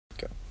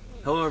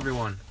Hello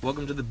everyone,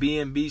 welcome to the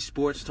B&B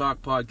Sports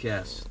Talk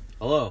Podcast.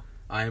 Hello,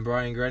 I am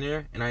Brian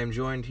Grenier, and I am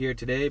joined here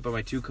today by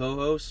my two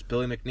co-hosts,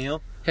 Billy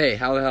McNeil. Hey,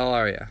 how the hell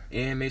are you?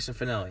 And Mason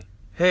Finelli.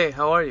 Hey,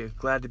 how are you?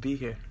 Glad to be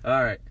here.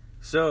 Alright,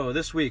 so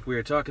this week we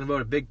are talking about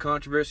a big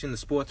controversy in the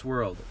sports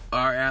world.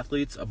 Are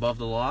athletes above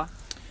the law?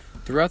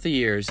 Throughout the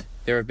years,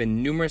 there have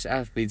been numerous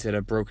athletes that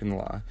have broken the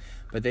law,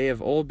 but they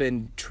have all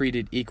been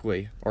treated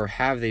equally, or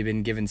have they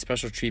been given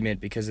special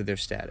treatment because of their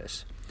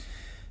status.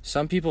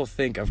 Some people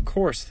think, of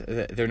course,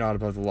 that they're not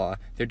above the law.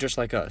 They're just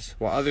like us,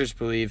 while others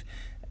believe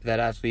that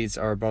athletes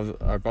are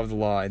above the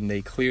law and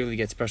they clearly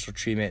get special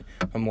treatment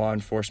from law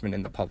enforcement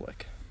and the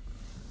public.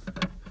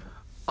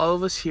 All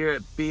of us here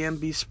at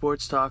B&B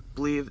Sports Talk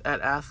believe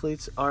that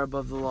athletes are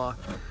above the law.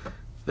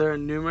 There are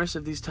numerous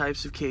of these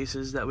types of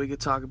cases that we could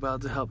talk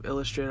about to help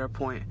illustrate our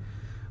point,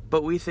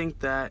 but we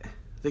think that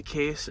the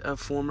case of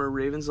former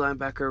Ravens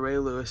linebacker Ray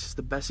Lewis is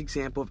the best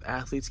example of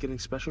athletes getting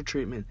special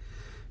treatment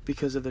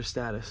because of their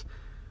status.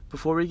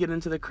 Before we get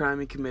into the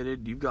crime he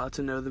committed, you've got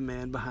to know the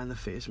man behind the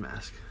face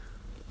mask.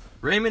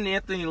 Raymond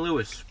Anthony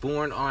Lewis,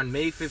 born on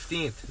May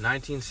 15th,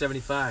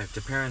 1975,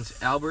 to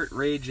parents Albert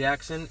Ray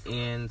Jackson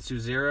and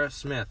Suzera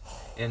Smith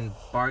in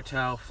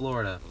Bartow,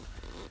 Florida.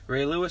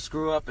 Ray Lewis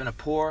grew up in a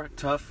poor,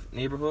 tough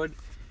neighborhood,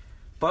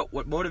 but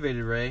what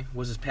motivated Ray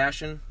was his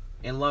passion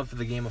and love for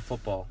the game of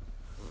football.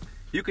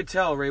 You could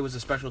tell Ray was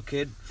a special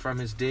kid from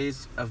his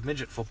days of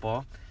midget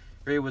football.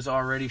 Ray was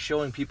already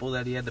showing people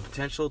that he had the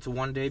potential to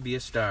one day be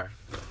a star.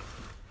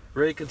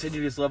 Ray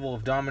continued his level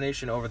of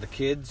domination over the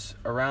kids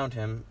around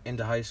him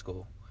into high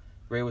school.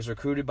 Ray was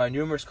recruited by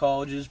numerous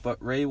colleges, but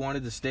Ray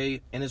wanted to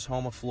stay in his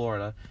home of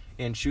Florida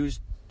and choose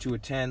to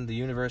attend the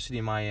University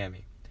of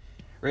Miami.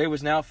 Ray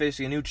was now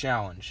facing a new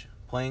challenge.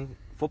 Playing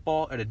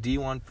football at a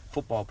D1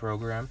 football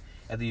program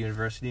at the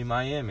University of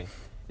Miami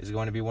is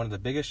going to be one of the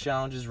biggest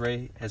challenges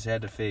Ray has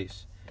had to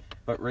face.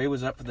 But Ray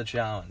was up for the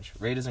challenge.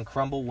 Ray doesn't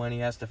crumble when he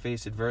has to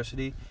face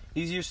adversity.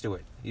 He's used to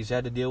it. He's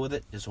had to deal with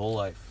it his whole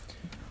life.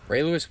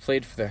 Ray Lewis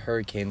played for the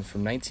Hurricanes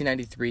from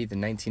 1993 to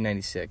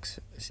 1996.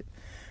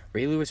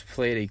 Ray Lewis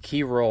played a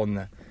key role in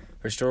the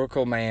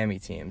historical Miami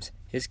teams.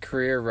 His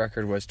career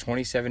record was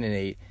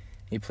 27-8.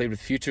 He played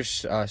with future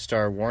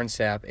star Warren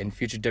Sapp and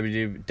future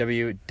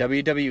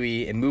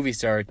WWE and movie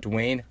star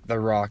Dwayne "The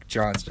Rock"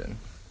 Johnson.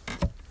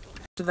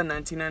 After the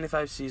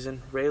 1995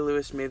 season, Ray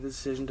Lewis made the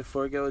decision to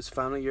forego his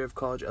final year of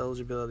college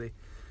eligibility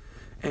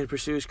and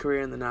pursue his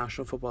career in the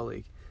National Football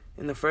League.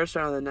 In the first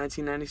round of the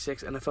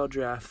 1996 NFL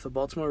Draft, the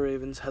Baltimore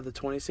Ravens had the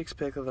 26th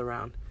pick of the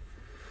round.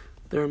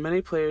 There were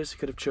many players he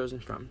could have chosen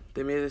from.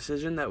 They made a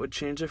decision that would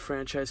change their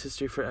franchise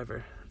history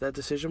forever. That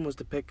decision was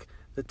to pick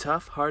the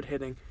tough,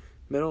 hard-hitting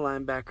middle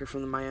linebacker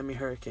from the Miami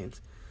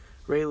Hurricanes,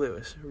 Ray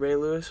Lewis. Ray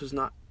Lewis was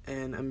not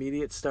an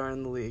immediate star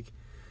in the league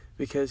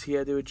because he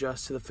had to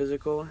adjust to the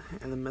physical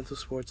and the mental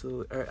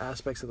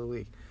aspects of the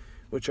league,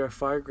 which are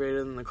far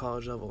greater than the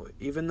college level.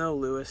 Even though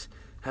Lewis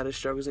had his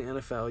struggles in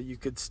the NFL, you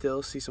could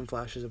still see some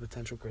flashes of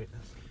potential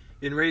greatness.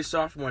 In Ray's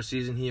sophomore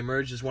season, he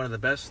emerged as one of the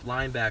best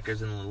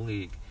linebackers in the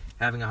league,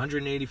 having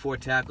 184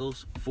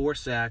 tackles, 4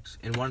 sacks,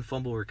 and 1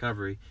 fumble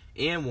recovery,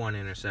 and 1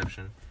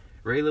 interception.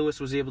 Ray Lewis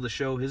was able to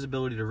show his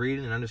ability to read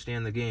and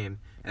understand the game,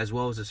 as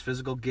well as his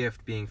physical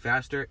gift being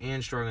faster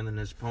and stronger than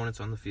his opponents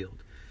on the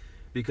field.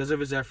 Because of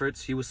his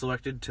efforts, he was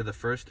selected to the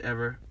first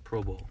ever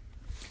Pro Bowl.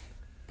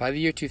 By the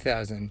year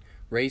 2000,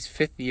 Ray's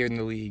 5th year in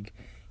the league,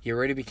 he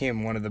already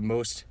became one of the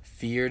most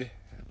feared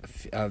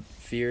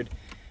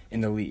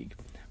in the league.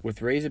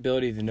 With Ray's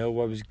ability to know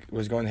what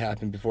was going to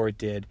happen before it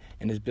did,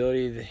 and his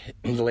ability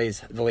to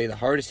lay the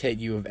hardest hit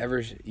you have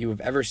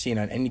ever seen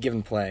on any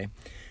given play,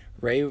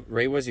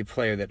 Ray was a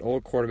player that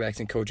old quarterbacks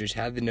and coaches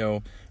had to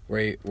know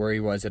where he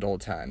was at all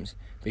times.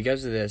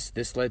 Because of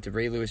this led to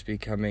Ray Lewis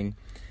earning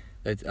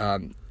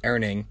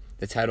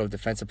the title of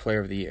Defensive Player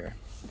of the Year.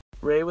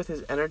 Ray, with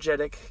his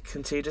energetic,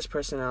 contagious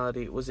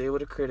personality, was able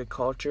to create a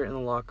culture in the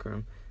locker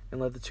room and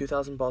led the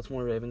 2000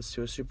 Baltimore Ravens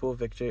to a Super Bowl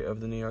victory over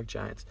the New York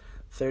Giants,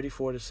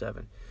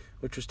 34-7,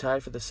 which was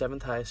tied for the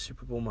 7th highest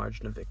Super Bowl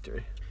margin of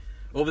victory.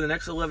 Over the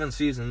next 11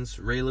 seasons,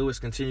 Ray Lewis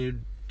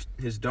continued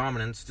his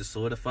dominance to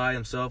solidify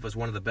himself as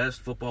one of the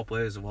best football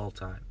players of all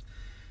time.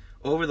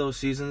 Over those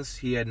seasons,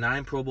 he had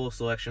 9 Pro Bowl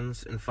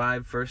selections and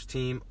 5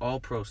 first-team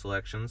All-Pro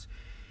selections,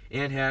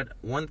 and had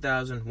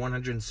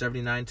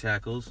 1,179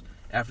 tackles.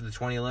 After the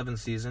 2011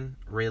 season,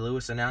 Ray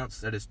Lewis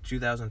announced that his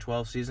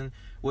 2012 season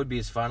would be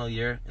his final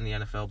year in the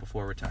NFL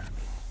before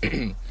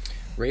retirement.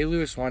 Ray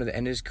Lewis wanted to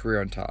end his career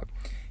on top.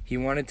 He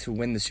wanted to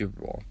win the Super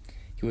Bowl.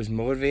 He was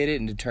motivated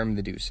and determined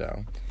to do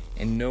so,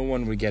 and no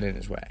one would get in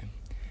his way.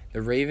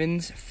 The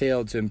Ravens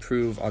failed to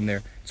improve on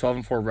their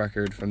 12-4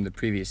 record from the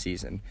previous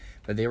season,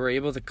 but they were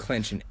able to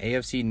clinch an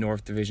AFC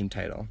North Division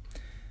title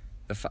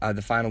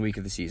the final week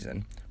of the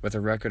season with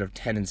a record of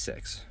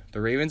 10-6. The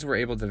Ravens were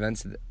able to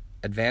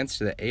advance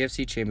to the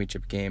AFC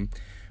Championship game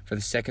for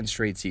the 2nd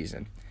straight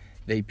season.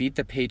 They beat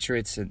the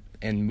Patriots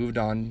and moved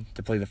on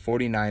to play the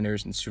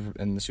 49ers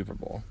in the Super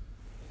Bowl.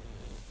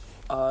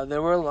 There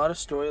were a lot of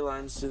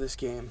storylines to this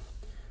game,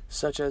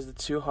 such as the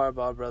two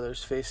Harbaugh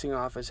brothers facing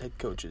off as head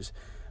coaches.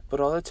 But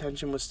all the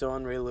attention was still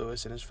on Ray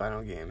Lewis in his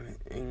final game.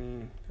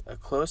 In a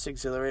close,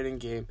 exhilarating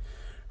game,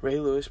 Ray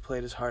Lewis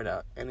played his heart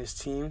out, and his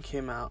team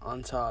came out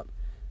on top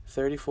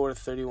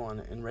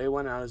 34-31, and Ray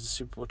went out as the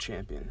Super Bowl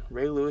champion.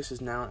 Ray Lewis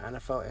is now an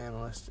NFL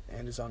analyst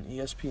and is on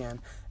ESPN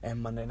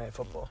and Monday Night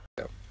Football.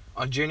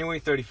 On January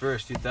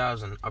 31st,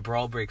 2000, a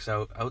brawl breaks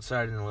out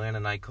outside an Atlanta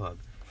nightclub.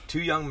 2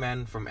 young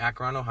men from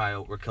Akron,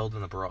 Ohio, were killed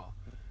in the brawl.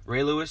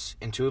 Ray Lewis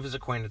and 2 of his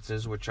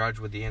acquaintances were charged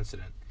with the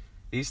incident.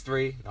 These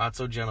 3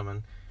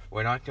 not-so-gentlemen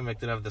were not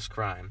convicted of this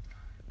crime,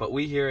 but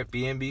we here at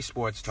B&B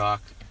Sports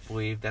Talk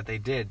believe that they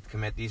did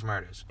commit these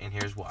murders, and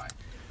here's why.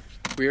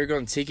 We are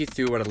going to take you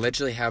through what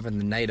allegedly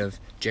happened the night of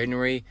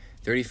January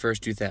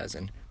 31st,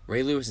 2000.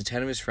 Ray Lewis and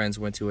 10 of his friends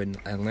went to an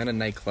Atlanta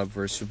nightclub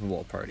for a Super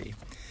Bowl party.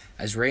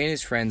 As Ray and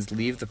his friends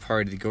leave the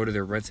party to go to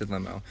their rented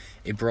limo,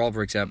 a brawl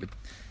breaks out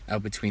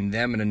between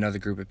them and another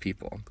group of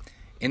people.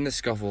 In the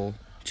scuffle,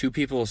 2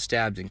 people are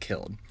stabbed and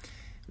killed.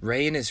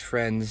 Ray and his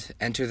friends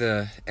enter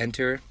the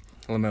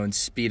limo and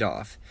speed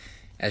off,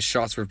 as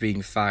shots were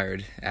being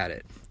fired at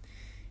it.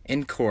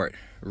 In court,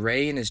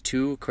 Ray and his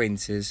 2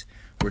 acquaintances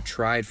were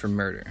tried for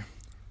murder.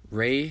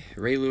 Ray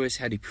Lewis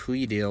had a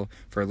plea deal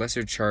for a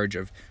lesser charge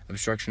of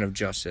obstruction of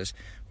justice,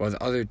 while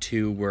the other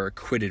 2 were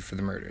acquitted for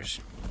the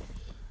murders.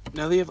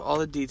 Now that you have all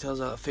the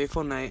details of a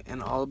fateful night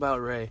and all about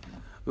Ray,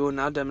 we will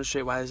now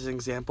demonstrate why this is an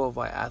example of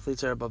why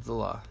athletes are above the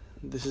law.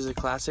 This is a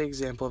classic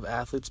example of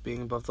athletes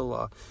being above the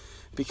law,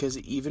 because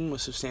even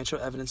with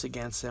substantial evidence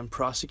against them,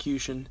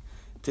 prosecution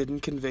didn't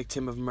convict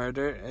him of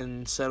murder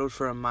and settled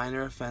for a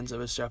minor offense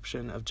of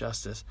obstruction of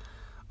justice.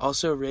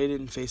 Also, Ray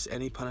didn't face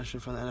any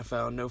punishment from the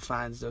NFL, no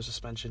fines, no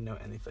suspension, no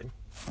anything.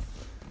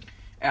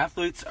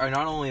 Athletes are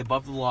not only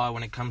above the law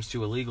when it comes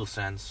to a legal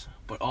sense,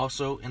 but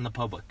also in the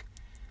public.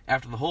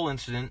 After the whole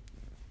incident,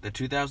 the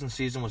 2000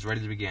 season was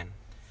ready to begin.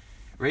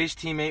 Ray's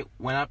teammate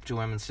went up to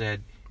him and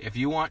said, "If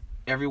you want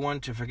everyone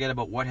to forget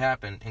about what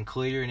happened and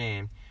clear your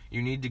name,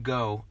 you need to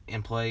go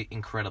and play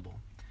incredible.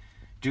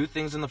 Do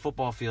things in the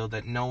football field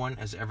that no one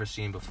has ever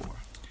seen before."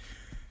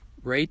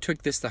 Ray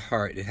took this to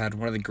heart and had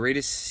one of the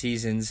greatest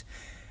seasons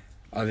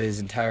of his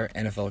entire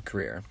NFL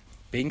career.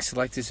 Being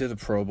selected to the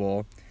Pro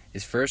Bowl,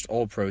 his first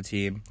All-Pro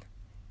team,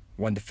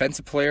 won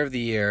Defensive Player of the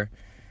Year,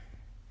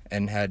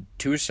 and had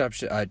 2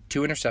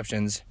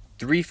 interceptions,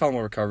 3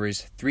 fumble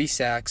recoveries, 3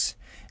 sacks,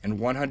 and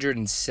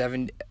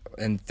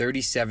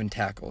 137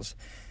 tackles.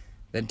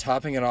 Then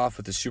topping it off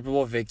with a Super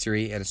Bowl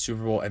victory and a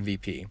Super Bowl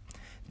MVP.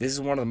 This is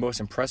one of the most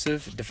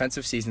impressive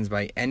defensive seasons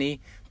by any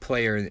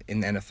player in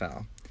the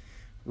NFL.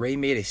 Ray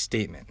made a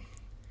statement.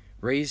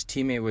 Ray's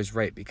teammate was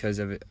right because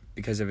of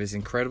his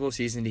incredible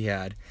season he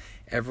had.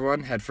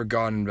 Everyone had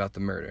forgotten about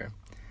the murder.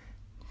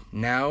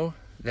 Now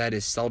that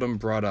is seldom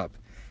brought up.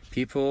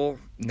 People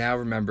now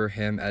remember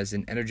him as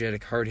an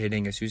energetic,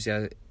 hard-hitting,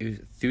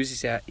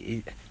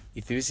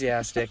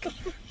 enthusiastic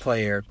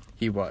player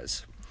he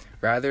was,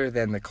 rather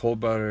than the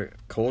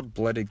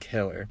cold-blooded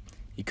killer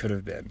he could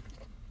have been.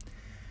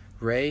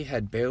 Ray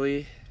had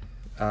barely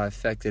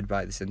affected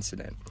by this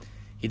incident.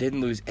 He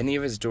didn't lose any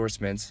of his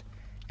endorsements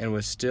and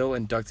was still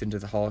inducted into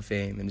the Hall of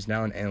Fame and is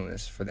now an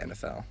analyst for the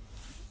NFL.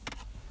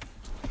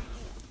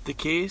 The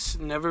case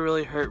never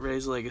really hurt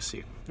Ray's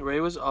legacy.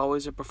 Ray was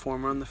always a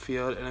performer on the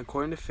field, and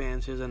according to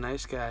fans, he was a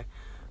nice guy,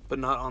 but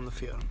not on the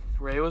field.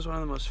 Ray was one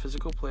of the most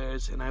physical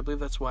players, and I believe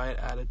that's why it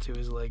added to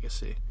his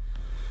legacy.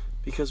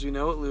 Because we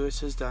know what Lewis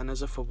has done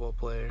as a football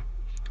player.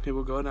 He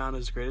will go down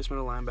as the greatest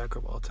middle linebacker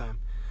of all time.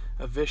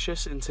 A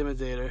vicious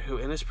intimidator who,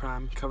 in his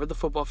prime, covered the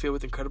football field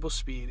with incredible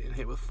speed and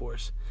hit with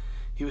force.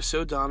 He was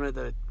so dominant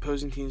that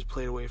opposing teams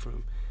played away from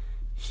him.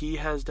 He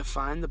has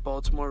defined the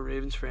Baltimore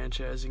Ravens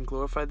franchise and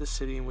glorified the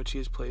city in which he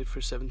has played for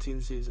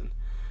 17 seasons.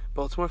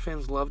 Baltimore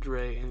fans loved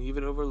Ray and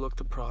even overlooked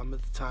the problem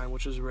at the time,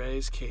 which was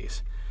Ray's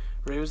case.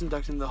 Ray was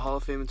inducted into the Hall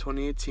of Fame in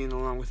 2018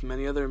 along with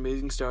many other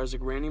amazing stars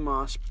like Randy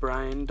Moss,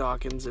 Brian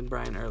Dawkins, and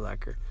Brian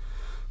Urlacher.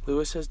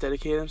 Lewis has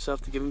dedicated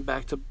himself to giving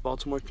back to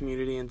Baltimore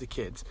community and to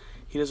kids.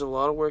 He does a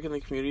lot of work in the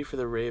community for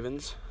the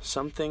Ravens,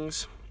 some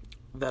things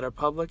that are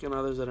public and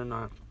others that are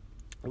not.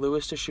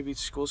 Lewis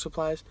distributes school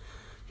supplies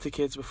to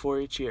kids before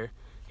each year.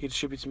 He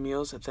distributes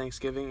meals at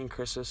Thanksgiving and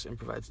Christmas and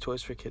provides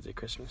toys for kids at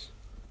Christmas.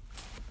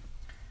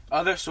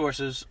 Other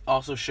sources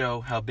also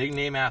show how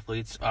big-name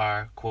athletes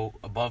are, quote,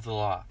 above the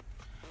law,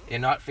 and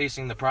not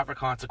facing the proper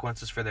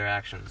consequences for their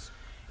actions.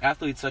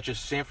 Athletes such as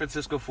San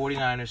Francisco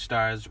 49ers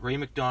stars Ray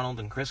McDonald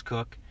and Chris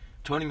Cook,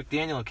 Tony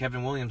McDaniel and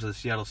Kevin Williams of the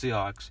Seattle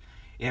Seahawks,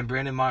 and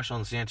Brandon Marshall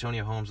and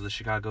Santonio Holmes of the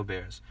Chicago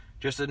Bears,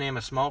 just to name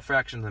a small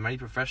fraction of the many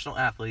professional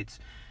athletes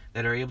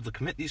that are able to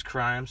commit these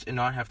crimes and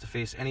not have to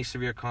face any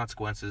severe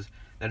consequences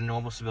that a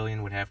normal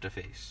civilian would have to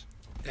face.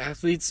 The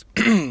athletes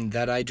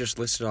that I just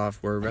listed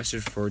off were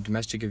arrested for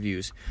domestic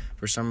abuse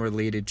for some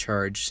related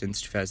charge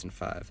since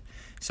 2005.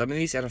 Some of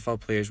these NFL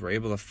players were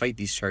able to fight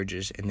these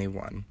charges and they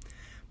won.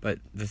 But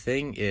the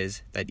thing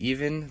is that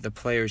even the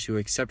players who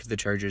accepted the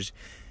charges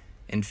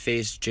and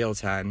faced jail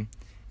time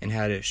and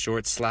had a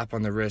short slap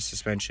on the wrist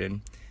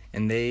suspension,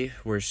 and they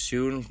were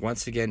soon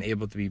once again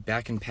able to be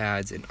back in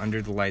pads and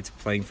under the lights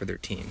playing for their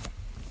team.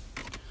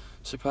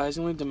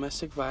 Surprisingly,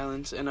 domestic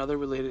violence and other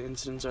related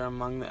incidents are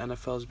among the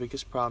NFL's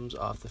biggest problems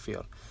off the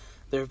field.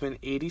 There have been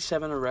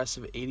 87 arrests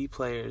of 80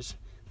 players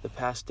the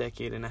past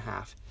decade and a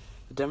half.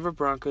 The Denver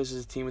Broncos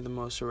is the team with the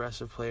most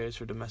arrests of players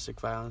for domestic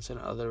violence and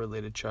other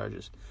related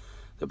charges.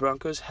 The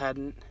Broncos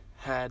hadn't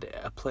had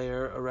a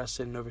player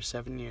arrested in over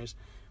 7 years,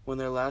 when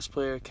their last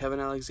player, Kevin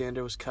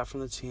Alexander, was cut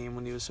from the team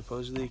when he was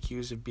supposedly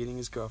accused of beating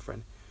his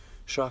girlfriend.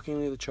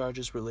 Shockingly, the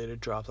charges were later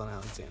dropped on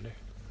Alexander.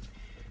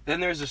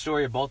 Then there's the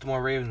story of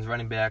Baltimore Ravens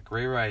running back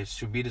Ray Rice,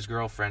 who beat his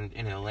girlfriend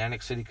in an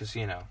Atlantic City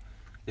casino.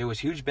 There was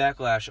huge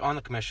backlash on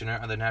the commissioner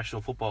of the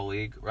National Football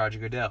League, Roger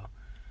Goodell,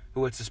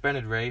 who had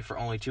suspended Ray for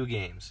only 2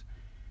 games.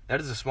 That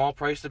is a small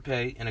price to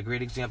pay and a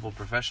great example of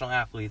professional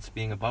athletes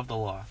being above the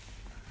law.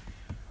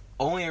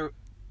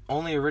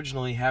 Only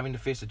originally having to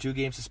face a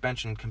 2-game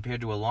suspension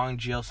compared to a long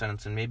jail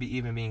sentence and maybe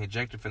even being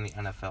ejected from the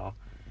NFL,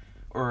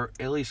 or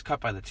at least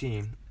cut by the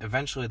team.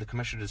 Eventually, the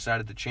commissioner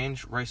decided to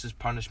change Rice's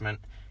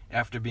punishment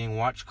after being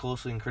watched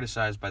closely and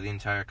criticized by the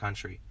entire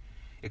country,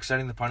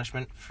 extending the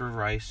punishment for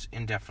Rice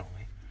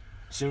indefinitely.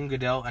 Soon,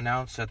 Goodell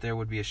announced that there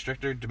would be a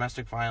stricter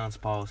domestic violence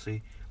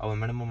policy of a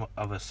minimum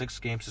of a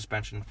 6-game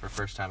suspension for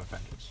first-time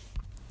offenders.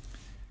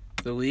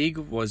 The league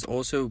was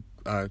also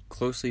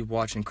closely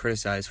watched and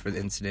criticized for the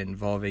incident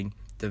involving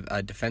the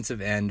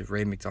defensive end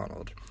Ray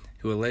McDonald,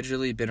 who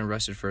allegedly been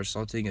arrested for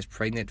assaulting his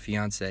pregnant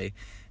fiancée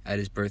at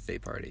his birthday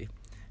party.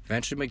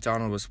 Eventually,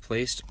 McDonald was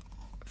placed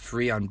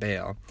free on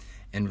bail,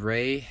 and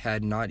Ray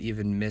had not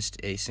even missed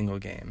a single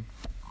game.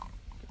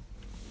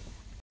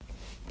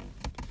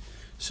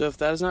 So if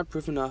that is not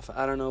proof enough,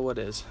 I don't know what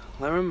is.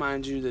 Let me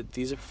remind you that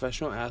these are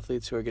professional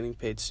athletes who are getting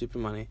paid stupid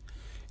money,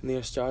 and they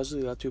are stars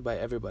looked up to by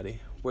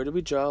everybody. Where do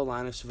we draw a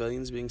line of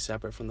civilians being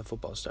separate from the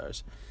football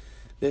stars?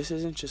 This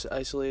isn't just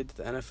isolated to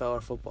the NFL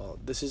or football.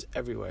 This is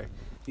everywhere.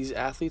 These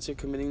athletes are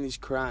committing these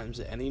crimes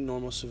that any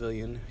normal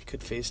civilian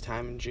could face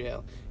time in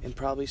jail and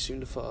probably soon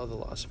to follow the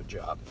loss of a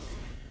job.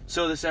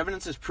 So this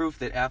evidence is proof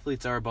that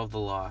athletes are above the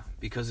law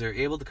because they're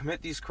able to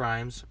commit these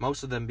crimes,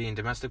 most of them being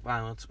domestic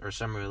violence or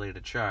some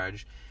related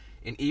charge,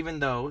 and even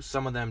though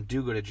some of them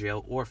do go to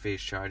jail or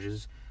face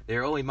charges, they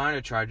are only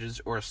minor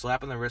charges or a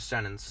slap on the wrist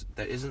sentence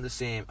that isn't the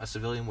same a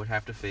civilian would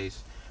have to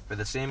face for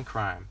the same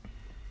crime.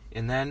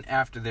 And then,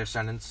 after their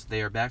sentence,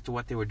 they are back to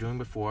what they were doing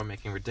before,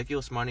 making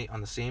ridiculous money on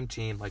the same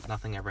team like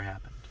nothing ever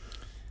happened.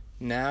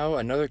 Now,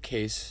 another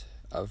case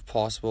of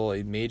possible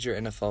a major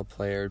NFL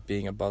player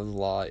being above the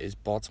law is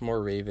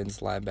Baltimore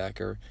Ravens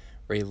linebacker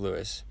Ray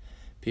Lewis.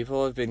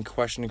 People have been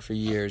questioning for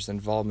years the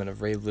involvement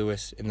of Ray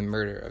Lewis in the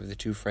murder of the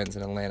 2 friends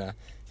in Atlanta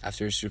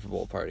after his Super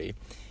Bowl party,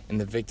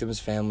 and the victims'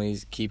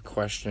 families keep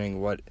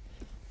questioning what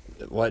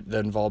the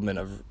involvement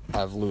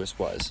of Lewis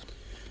was.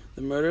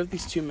 The murder of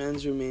these 2 men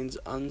remains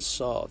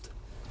unsolved.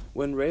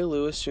 When Ray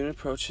Lewis soon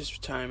approached his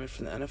retirement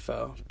from the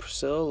NFL,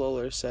 Priscilla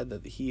Lawler said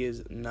that he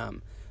is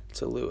numb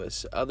to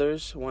Lewis.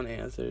 Others want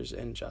answers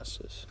and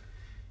justice.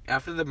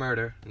 After the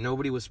murder,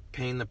 nobody was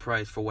paying the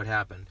price for what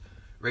happened.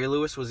 Ray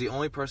Lewis was the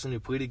only person who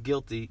pleaded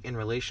guilty in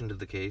relation to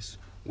the case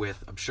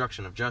with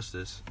obstruction of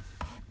justice,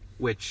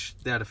 which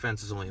that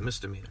offense is only a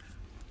misdemeanor.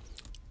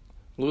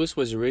 Lewis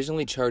was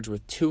originally charged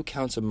with 2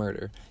 counts of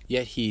murder,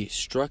 yet he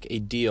struck a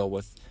deal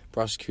with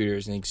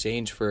prosecutors in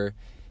exchange for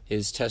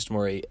his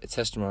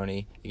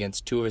testimony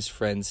against 2 of his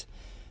friends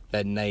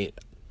that night,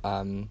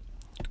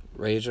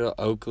 Rachel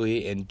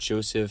Oakley and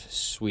Joseph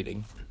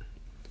Sweeting.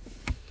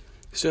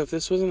 So if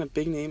this wasn't a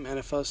big-name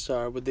NFL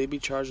star, would they be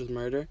charged with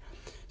murder?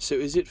 So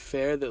is it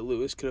fair that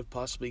Lewis could have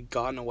possibly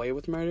gotten away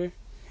with murder?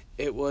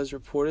 It was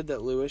reported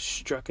that Lewis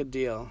struck a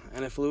deal,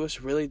 and if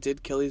Lewis really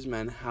did kill these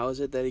men, how is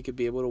it that he could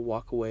be able to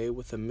walk away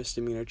with a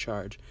misdemeanor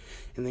charge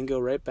and then go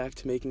right back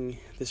to making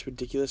this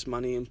ridiculous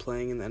money and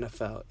playing in the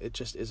NFL? It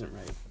just isn't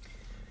right.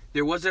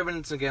 There was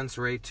evidence against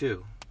Ray,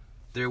 too.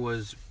 There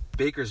was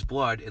Baker's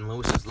blood in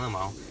Lewis's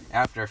limo.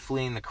 After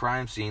fleeing the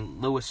crime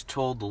scene, Lewis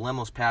told the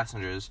limo's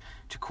passengers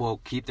to,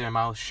 quote, keep their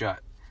mouths shut.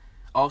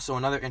 Also,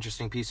 another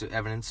interesting piece of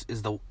evidence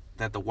is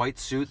that the white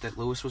suit that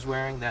Lewis was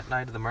wearing that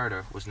night of the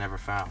murder was never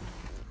found.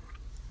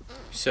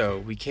 So,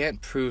 we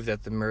can't prove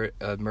that the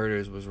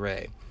murders was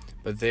Ray,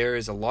 but there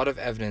is a lot of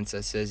evidence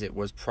that says it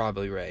was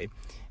probably Ray,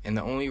 and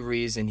the only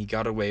reason he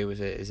got away with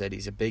it is that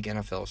he's a big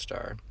NFL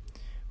star.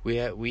 We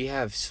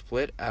have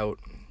split out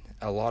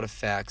a lot of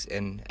facts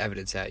and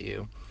evidence at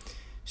you,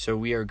 so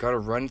we are going to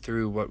run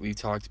through what we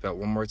talked about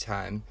one more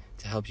time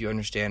to help you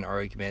understand our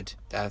argument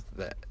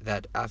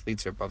that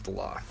athletes are above the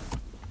law.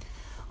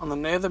 On the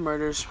night of the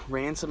murders,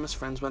 Ray and some of his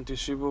friends went to a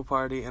Super Bowl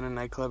party in a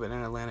nightclub in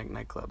an Atlantic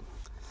nightclub.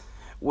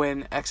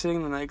 When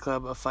exiting the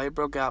nightclub, a fight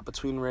broke out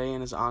between Ray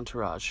and his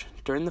entourage.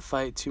 During the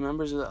fight, 2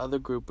 members of the other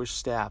group were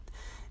stabbed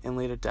and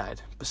later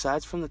died.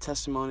 Besides from the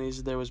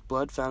testimonies, there was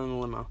blood found in the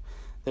limo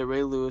that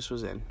Ray Lewis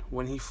was in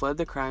when he fled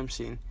the crime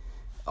scene.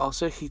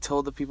 Also, he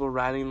told the people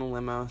riding in the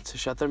limo to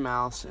shut their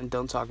mouths and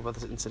don't talk about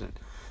this incident.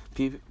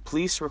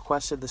 Police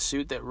requested the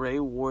suit that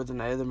Ray wore the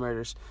night of the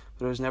murders,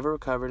 but it was never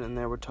recovered, and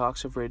there were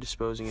talks of Ray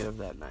disposing it of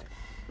that night.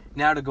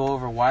 Now to go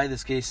over why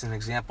this case is an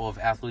example of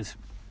athletes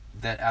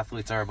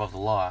are above the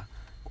law.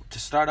 To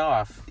start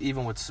off,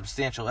 even with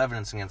substantial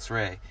evidence against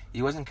Ray,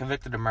 he wasn't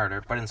convicted of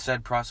murder, but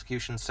instead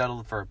prosecution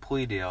settled for a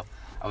plea deal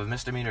of a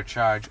misdemeanor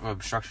charge of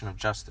obstruction of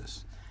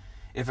justice.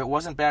 If it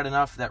wasn't bad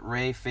enough that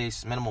Ray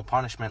faced minimal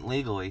punishment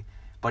legally,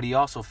 but he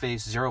also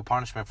faced zero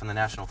punishment from the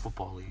National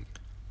Football League.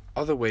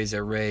 Other ways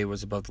that Ray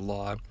was above the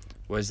law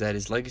was that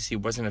his legacy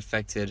wasn't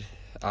affected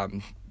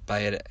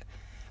by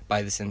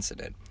this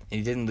incident, and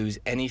he didn't lose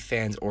any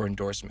fans or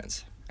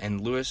endorsements. And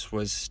Lewis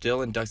was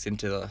still inducted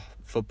into the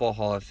Football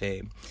Hall of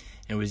Fame,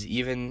 and was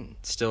even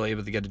still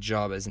able to get a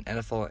job as an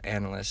NFL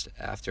analyst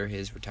after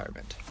his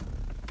retirement.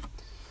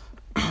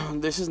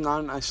 This is not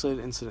an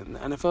isolated incident. The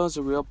NFL is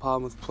a real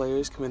problem with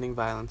players committing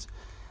violence.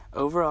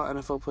 Overall,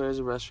 NFL players'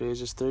 arrest rate is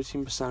just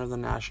 13% of the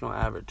national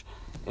average.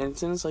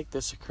 Incidents like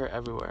this occur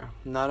everywhere,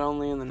 not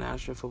only in the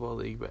National Football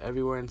League, but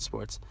everywhere in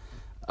sports.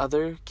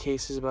 Other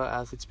cases about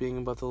athletes being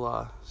above the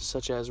law,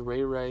 such as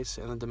Ray Rice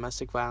and the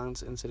domestic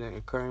violence incident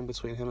occurring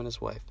between him and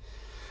his wife.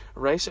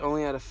 Rice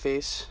only had to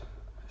face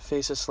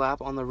a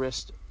slap on the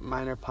wrist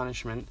minor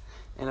punishment,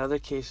 and other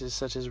cases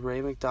such as Ray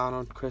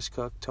McDonald, Chris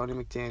Cook, Tony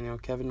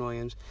McDaniel, Kevin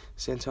Williams,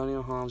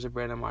 Santonio Holmes, and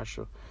Brandon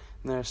Marshall.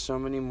 And there are so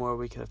many more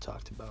we could have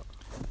talked about.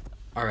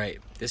 All right,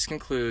 this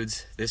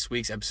concludes this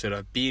week's episode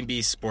of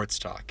B&B Sports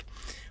Talk.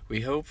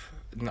 We hope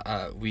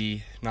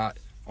we not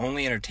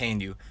only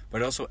entertained you,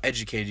 but also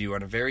educated you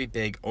on a very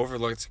big,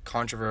 overlooked,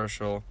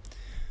 controversial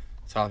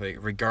topic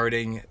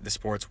regarding the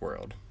sports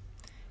world.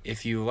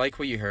 If you like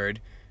what you heard,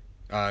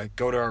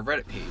 go to our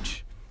Reddit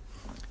page.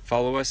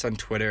 Follow us on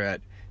Twitter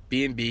at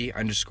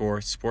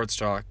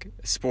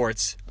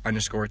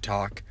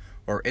BNB_sports_talk,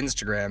 or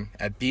Instagram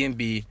at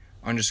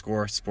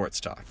BNB_sports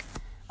talk.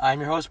 I'm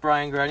your host,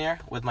 Brian Grenier,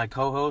 with my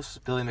co-hosts,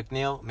 Billy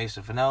McNeil,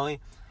 Mason Finelli,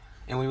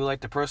 and we would like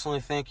to personally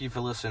thank you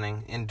for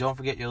listening, and don't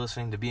forget you're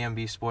listening to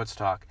BNB Sports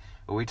Talk,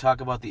 where we talk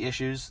about the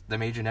issues the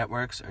major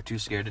networks are too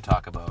scared to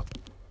talk about.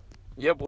 Yep.